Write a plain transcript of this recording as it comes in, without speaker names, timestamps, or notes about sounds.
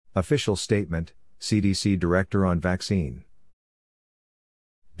Official statement, CDC Director on Vaccine.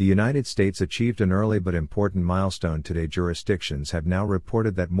 The United States achieved an early but important milestone today. Jurisdictions have now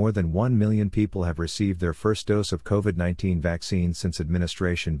reported that more than 1 million people have received their first dose of COVID-19 vaccine since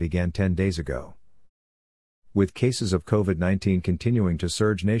administration began 10 days ago. With cases of COVID-19 continuing to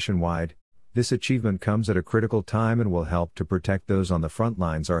surge nationwide, this achievement comes at a critical time and will help to protect those on the front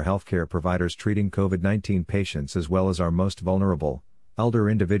lines, our healthcare providers treating COVID-19 patients, as well as our most vulnerable, elder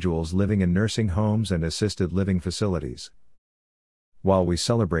individuals living in nursing homes and assisted living facilities. While we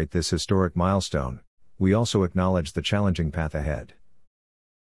celebrate this historic milestone, we also acknowledge the challenging path ahead.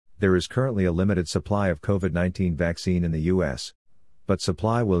 There is currently a limited supply of COVID-19 vaccine in the U.S., but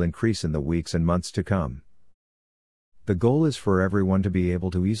supply will increase in the weeks and months to come. The goal is for everyone to be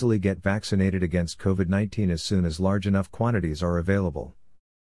able to easily get vaccinated against COVID-19 as soon as large enough quantities are available.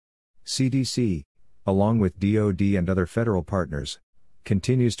 CDC, along with DoD and other federal partners,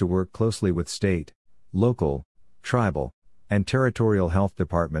 continues to work closely with state, local, tribal, and territorial health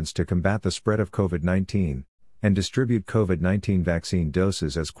departments to combat the spread of COVID-19, and distribute COVID-19 vaccine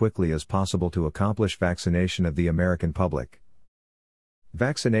doses as quickly as possible to accomplish vaccination of the American public.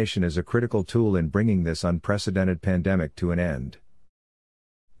 Vaccination is a critical tool in bringing this unprecedented pandemic to an end.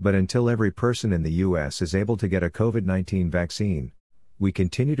 But until every person in the U.S. is able to get a COVID-19 vaccine, we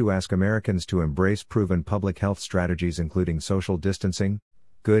continue to ask Americans to embrace proven public health strategies including social distancing,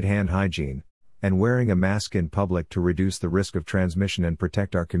 good hand hygiene, and wearing a mask in public to reduce the risk of transmission and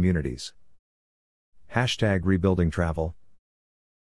protect our communities. #RebuildingTravel